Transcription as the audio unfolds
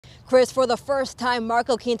Chris, for the first time,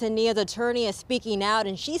 Marco Quintanilla's attorney is speaking out,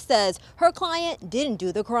 and she says her client didn't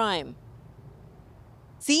do the crime.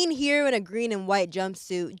 Seen here in a green and white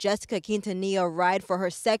jumpsuit, Jessica Quintanilla arrived for her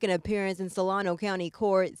second appearance in Solano County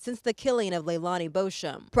Court since the killing of Leilani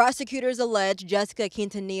Beauchamp. Prosecutors allege Jessica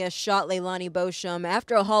Quintanilla shot Leilani Beauchamp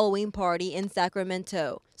after a Halloween party in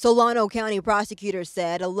Sacramento. Solano County prosecutors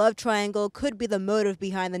said a love triangle could be the motive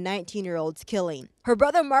behind the 19-year-old's killing. Her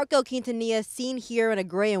brother Marco Quintanilla, seen here in a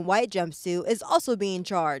gray and white jumpsuit, is also being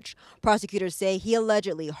charged. Prosecutors say he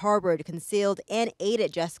allegedly harbored, concealed, and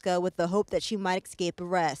aided Jessica with the hope that she might escape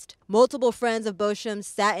arrest. Multiple friends of Beauchamp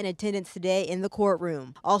sat in attendance today in the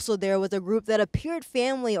courtroom. Also, there was a group that appeared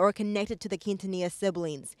family or connected to the Quintanilla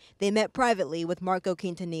siblings. They met privately with Marco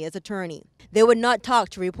Quintanilla's attorney. They would not talk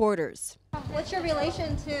to reporters. What's your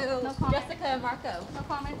relation to Jessica and Marco? No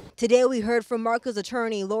comment. Today we heard from Marco's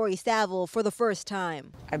attorney, Lori Saville, for the first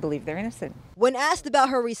time. I believe they're innocent. When asked about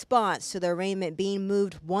her response to the arraignment being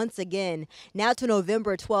moved once again, now to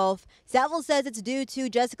November 12th, Saville says it's due to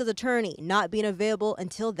Jessica's attorney not being available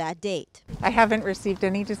until that date. I haven't received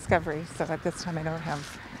any discovery, so at this time I don't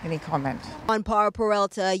have any comment. Juan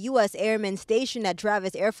Peralta, a U.S. airman stationed at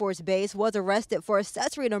Travis Air Force Base, was arrested for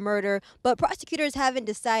accessory to murder, but prosecutors haven't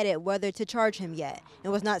decided whether to charge him yet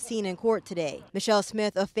and was not seen in court today. Michelle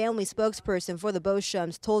Smith, a family spokesperson for the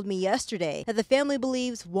Beauchamps, told me yesterday that the family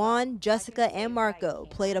believes Juan, Jessica, and Marco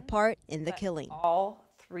played a part in the killing. All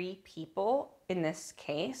three people in this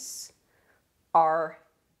case are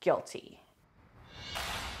guilty.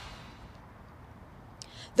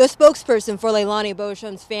 The spokesperson for Leilani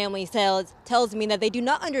Beauchamp's family tells me that they do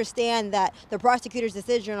not understand that the prosecutor's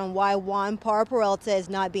decision on why Juan Peralta is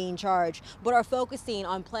not being charged, but are focusing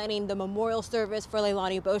on planning the memorial service for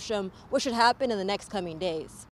Leilani Beauchamp, which should happen in the next coming days.